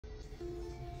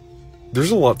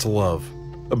There's a lot to love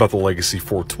about the Legacy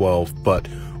 412, but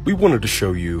we wanted to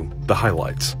show you the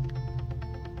highlights.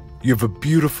 You have a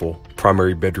beautiful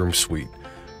primary bedroom suite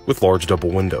with large double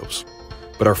windows,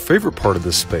 but our favorite part of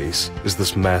this space is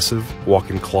this massive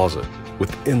walk-in closet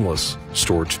with endless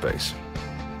storage space.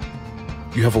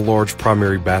 You have a large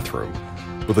primary bathroom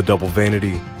with a double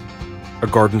vanity, a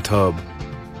garden tub,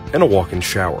 and a walk-in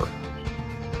shower.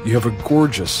 You have a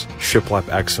gorgeous shiplap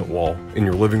accent wall in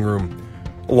your living room,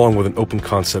 along with an open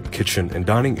concept kitchen and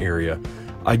dining area,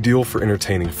 ideal for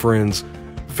entertaining friends,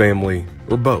 family,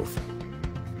 or both.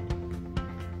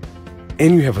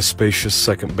 And you have a spacious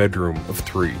second bedroom of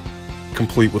 3,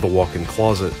 complete with a walk-in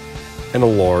closet and a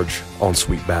large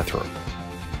ensuite bathroom.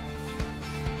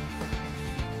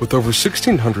 With over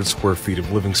 1,600 square feet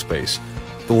of living space,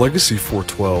 the Legacy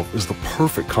 412 is the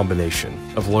perfect combination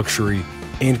of luxury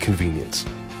and convenience.